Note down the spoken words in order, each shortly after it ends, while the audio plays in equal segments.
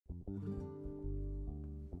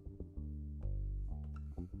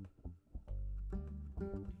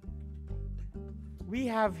We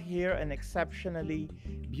have here an exceptionally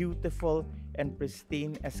beautiful and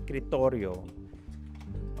pristine escritorio,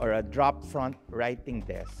 or a drop front writing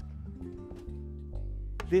desk.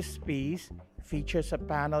 This piece features a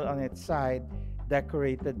panel on its side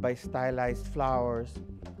decorated by stylized flowers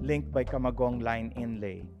linked by kamagong line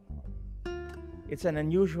inlay. It's an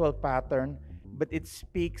unusual pattern, but it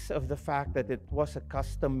speaks of the fact that it was a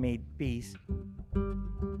custom-made piece.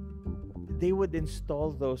 They would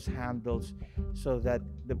install those handles so that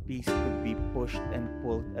the piece could be pushed and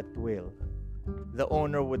pulled at will. The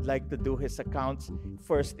owner would like to do his accounts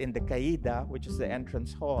first in the caída, which is the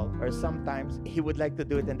entrance hall, or sometimes he would like to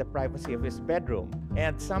do it in the privacy of his bedroom.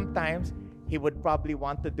 And sometimes he would probably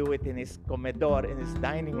want to do it in his comedor, in his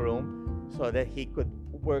dining room, so that he could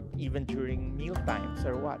work even during meal times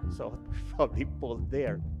or what. So probably pulled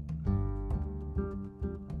there.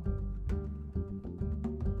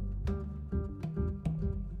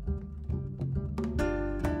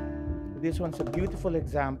 This one's a beautiful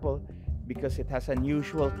example because it has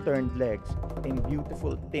unusual turned legs in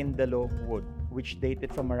beautiful tindalo wood, which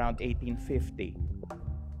dated from around 1850.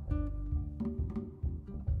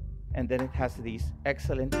 And then it has these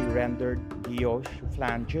excellently rendered guilloche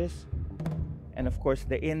flanges. And of course,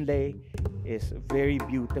 the inlay is very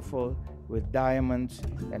beautiful with diamonds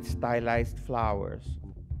and stylized flowers.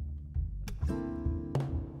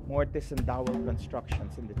 Mortise and dowel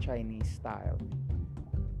constructions in the Chinese style.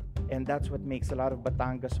 And that's what makes a lot of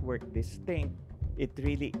Batangas work distinct. It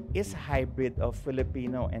really is a hybrid of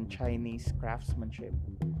Filipino and Chinese craftsmanship.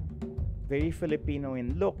 Very Filipino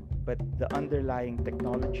in look, but the underlying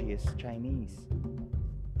technology is Chinese.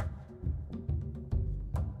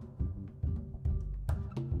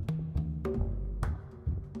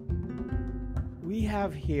 We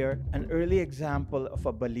have here an early example of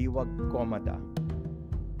a baliwag-comoda.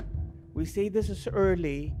 We say this is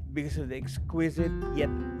early because of the exquisite yet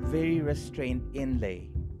very restrained inlay.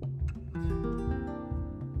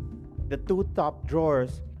 The two top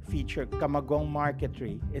drawers feature kamagong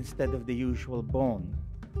marquetry instead of the usual bone.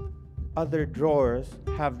 Other drawers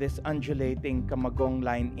have this undulating kamagong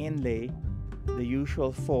line inlay, the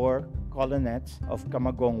usual 4 colonnettes of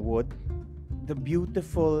kamagong wood, the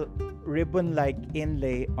beautiful ribbon-like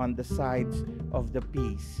inlay on the sides of the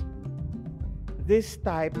piece. This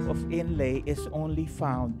type of inlay is only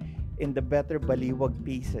found in the better baliwag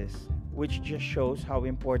pieces, which just shows how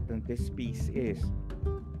important this piece is.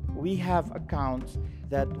 We have accounts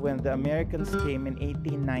that when the Americans came in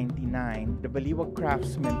 1899, the baliwag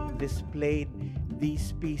craftsmen displayed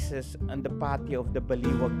these pieces on the patio of the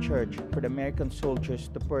Baliwag Church for the American soldiers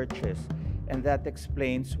to purchase. And that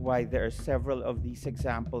explains why there are several of these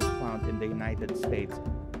examples found in the United States.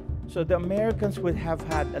 So the Americans would have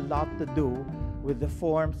had a lot to do with the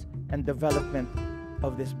forms and development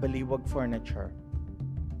of this baliwag furniture.